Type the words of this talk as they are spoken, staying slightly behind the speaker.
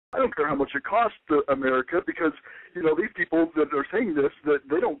I don't care how much it costs America, because, you know, these people that are saying this, that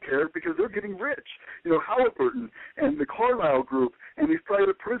they don't care because they're getting rich. You know, Halliburton and the Carlyle Group and these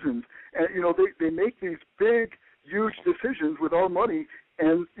private prisons, and, you know, they make these big, huge decisions with our money,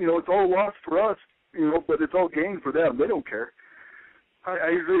 and, you know, it's all lost for us, you know, but it's all gain for them. They don't care.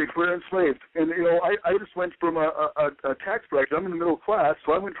 I agree. We're enslaved. And, you know, I just went from a tax bracket. I'm in the middle class,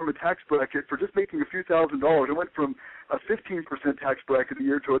 so I went from a tax bracket for just making a few $1,000s. I went from a 15% tax bracket a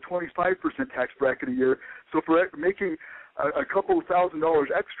year to a 25% tax bracket a year. So for making a couple of $1,000s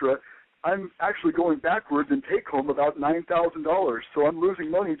extra, I'm actually going backwards and take home about $9,000. So I'm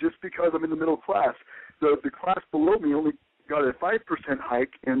losing money just because I'm in the middle class. The class below me only got a 5%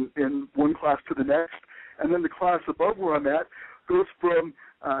 hike in one class to the next, and then the class above where I'm at goes from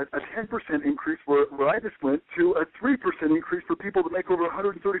a 10% increase where I just went to a 3% increase for people that make over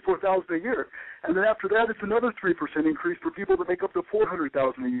 $134,000 a year. And then after that, it's another 3% increase for people that make up to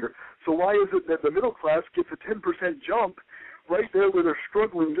 $400,000 a year. So why is it that the middle class gets a 10% jump right there where they're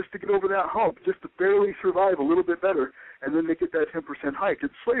struggling just to get over that hump, just to barely survive a little bit better, and then they get that 10% hike?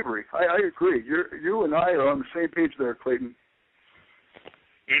 It's slavery. I agree. You and I are on the same page there, Clayton.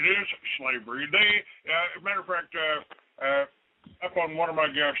 It is slavery. Matter of fact, up on one of my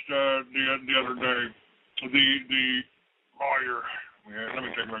guests the other day, the lawyer, let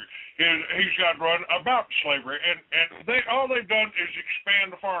me take a look. He's got run about slavery, and all they've done is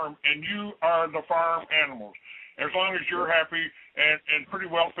expand the farm, and you are the farm animals. As long as you're happy and pretty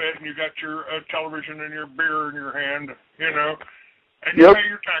well fed, and you got your television and your beer in your hand, you know, and you pay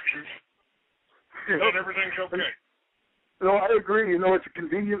your taxes, then everything's okay. No, I agree. You know, it's a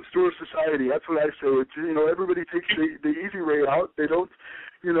convenience store society. That's what I say. It's, you know, everybody takes the easy way out. They don't,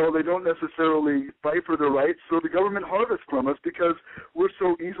 you know, they don't necessarily fight for their rights. So the government harvests from us because we're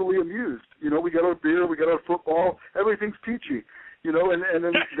so easily amused. You know, we got our beer, we got our football, everything's peachy. You know, and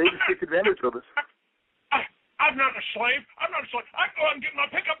then they just take advantage of us. I'm not a slave. I'm not a slave. I go out and get my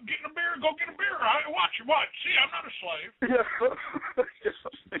pickup, get a beer, go get a beer. Watch. See, I'm not a slave. Yeah,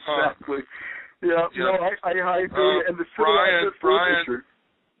 exactly. Yeah, no, I agree. And the Brian,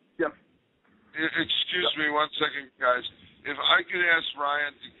 yeah. Excuse me one second, guys. If I could ask Brian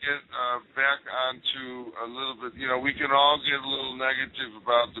to get back onto a little bit, you know, we can all get a little negative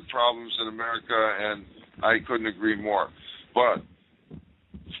about the problems in America, and I couldn't agree more. But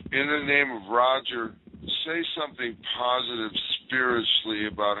in the name of Roger, say something positive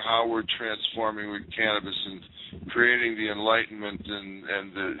spiritually about how we're transforming with cannabis and creating the enlightenment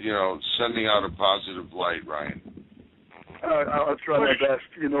and the, you know, sending out a positive light, Ryan. I'll try my best,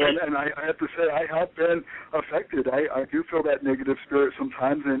 you know, and I have to say I have been affected. I do feel that negative spirit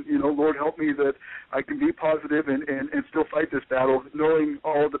sometimes, and, you know, Lord help me that I can be positive and still fight this battle, knowing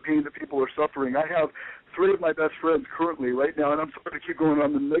all the pain that people are suffering. I have 3 of my best friends currently right now, and I'm sorry to keep going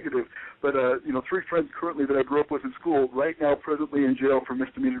on the negative, but, you know, 3 friends currently that I grew up with in school right now presently in jail for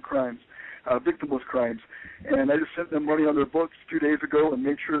misdemeanor crimes. Victimless crimes, and I just sent them money on their books 2 days ago and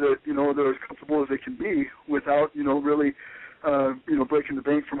made sure that, you know, they're as comfortable as they can be without, you know, really, you know, breaking the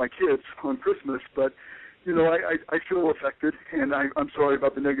bank for my kids on Christmas. But, you know, I feel affected, and I'm sorry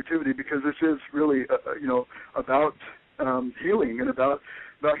about the negativity, because this is really, you know, about healing and about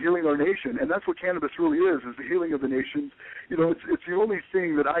healing our nation, and that's what cannabis really is the healing of the nations. You know, it's the only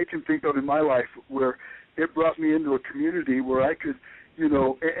thing that I can think of in my life where it brought me into a community where I could, you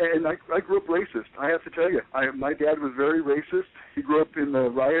know, and I grew up racist. I have to tell you, my dad was very racist. He grew up in the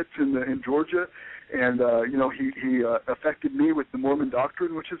riots in Georgia, and you know, he affected me with the Mormon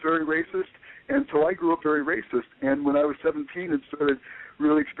doctrine, which is very racist. And so I grew up very racist. And when I was 17 and started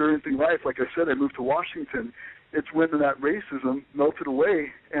really experiencing life, like I said, I moved to Washington. It's when that racism melted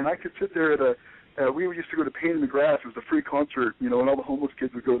away, and I could sit there at we used to go to Pain in the Grass. It was a free concert, you know, and all the homeless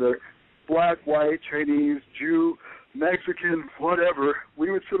kids would go there. Black, white, Chinese, Jew, Mexican, whatever, we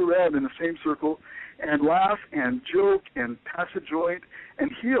would sit around in the same circle and laugh and joke and pass a joint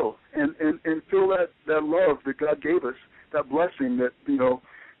and heal and feel that love that God gave us, that blessing that, you know,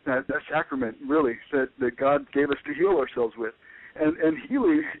 that sacrament really that God gave us to heal ourselves with. And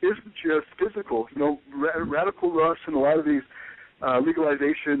healing isn't just physical. You know, radical Russ and a lot of these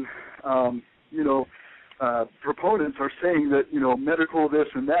legalization, you know, proponents are saying that, you know, medical this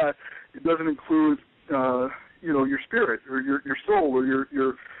and that, it doesn't include you know, your spirit or your soul or your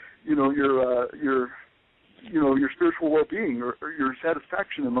you know, your spiritual well-being or your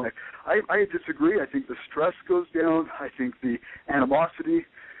satisfaction in life. I disagree. I think the stress goes down. I think the animosity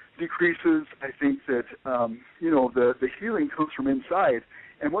decreases. I think that you know, the healing comes from inside.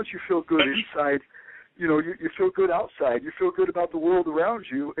 And once you feel good inside, you know, you feel good outside. You feel good about the world around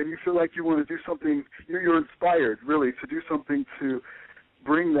you, and you feel like you want to do something. You're inspired, really, to do something to,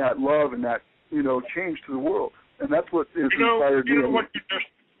 bring that love and that, change to the world. And that's what has inspired me. What you just,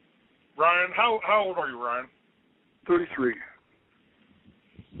 Ryan, how old are you, Ryan? 33.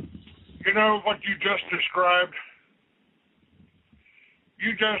 You know what you just described?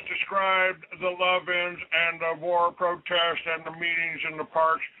 You just described the love-ins and the war protest and the meetings in the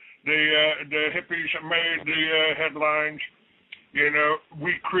parks. The hippies made the headlines.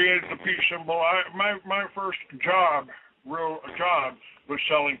 We created the peace symbol. My first real job, was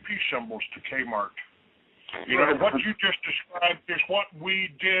selling peace symbols to Kmart. What you just described is what we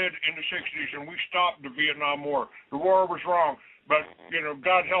did in the 60s, and we stopped the Vietnam War. The war was wrong, but,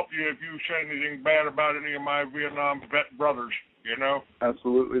 God help you if you say anything bad about any of my Vietnam vet brothers.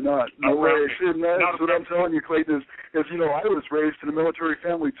 Absolutely not. No way. And that's what I'm telling you, Clayton, is I was raised in a military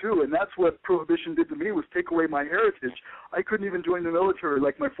family too, and that's what Prohibition did to me, was take away my heritage. I couldn't even join the military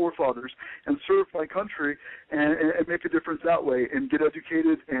like my forefathers and serve my country and make a difference that way and get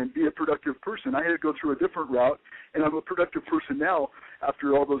educated and be a productive person. I had to go through a different route, and I'm a productive person now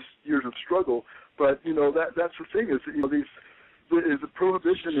after all those years of struggle. But, that's the thing is, the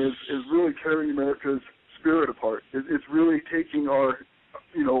Prohibition is really tearing America's spirit apart. It's really taking our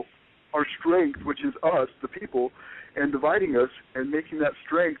strength, which is us, the people, and dividing us and making that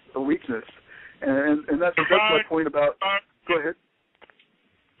strength a weakness. And that's my point about. Go ahead.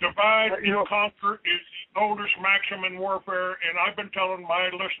 Divide and conquer is the oldest maxim in warfare, and I've been telling my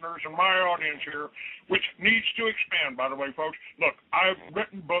listeners and my audience here, which needs to expand, by the way, folks. Look, I've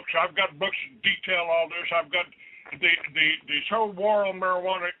written books. I've got books that detail all this. I've got the whole war on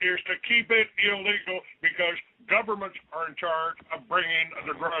marijuana is to keep it illegal because governments are in charge of bringing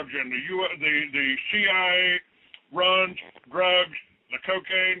the drugs in. The CIA runs drugs, the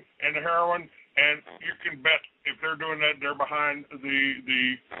cocaine and the heroin, and you can bet if they're doing that, they're behind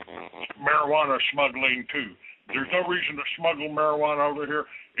the marijuana smuggling too. There's no reason to smuggle marijuana over here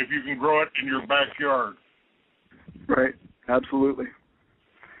if you can grow it in your backyard. Right. Absolutely.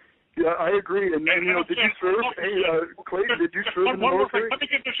 Yeah, I agree. And did you serve? Hey, Clayton, did you serve in the military? Let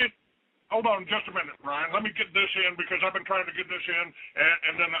me get this in. Hold on just a minute, Ryan. Let me get this in because I've been trying to get this in,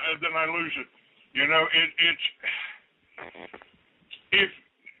 and then I lose it. It's if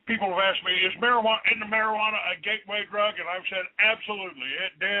people have asked me, is marijuana a gateway drug? And I've said, absolutely.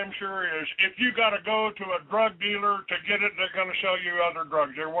 It damn sure is. If you got to go to a drug dealer to get it, they're going to sell you other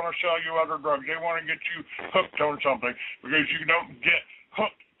drugs. They want to sell you other drugs. They want to get you hooked on something because you don't get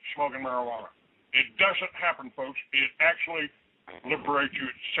hooked smoking marijuana. It doesn't happen, folks. It actually liberates you.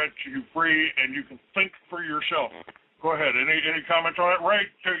 It sets you free, and you can think for yourself. Go ahead. Any comments on it? Ray,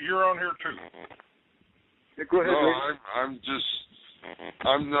 you're on here too. Yeah, go ahead.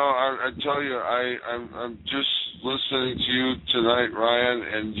 I tell you, I'm just listening to you tonight, Ryan,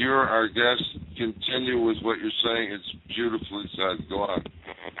 and you're our guest. Continue with what you're saying. It's beautifully said. Go on.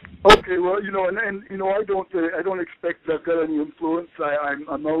 Okay, well, I don't expect that I've got any influence.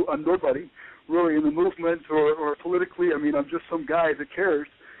 I'm nobody really in the movement or politically. I mean, I'm just some guy that cares,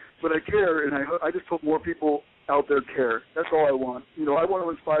 but I care, and I just hope more people out there care. That's all I want. I want to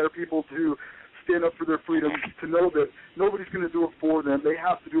inspire people to stand up for their freedoms, to know that nobody's going to do it for them. They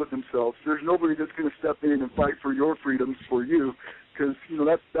have to do it themselves. There's nobody that's going to step in and fight for your freedoms for you, because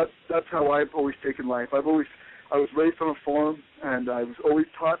that's how I've always taken life. I was raised on a farm, and I was always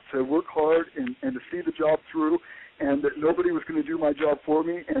taught to work hard and to see the job through, and that nobody was going to do my job for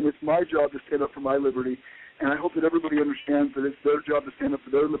me, and it's my job to stand up for my liberty. And I hope that everybody understands that it's their job to stand up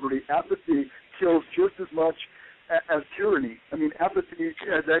for their liberty. Apathy kills just as much as tyranny. I mean, apathy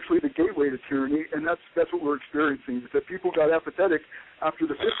is actually the gateway to tyranny, and that's what we're experiencing. That people got apathetic after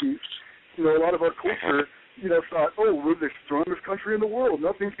the 50s. A lot of our culture, thought, we're the strongest country in the world.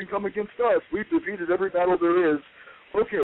 Nothing can come against us. We've defeated every battle there is. Okay,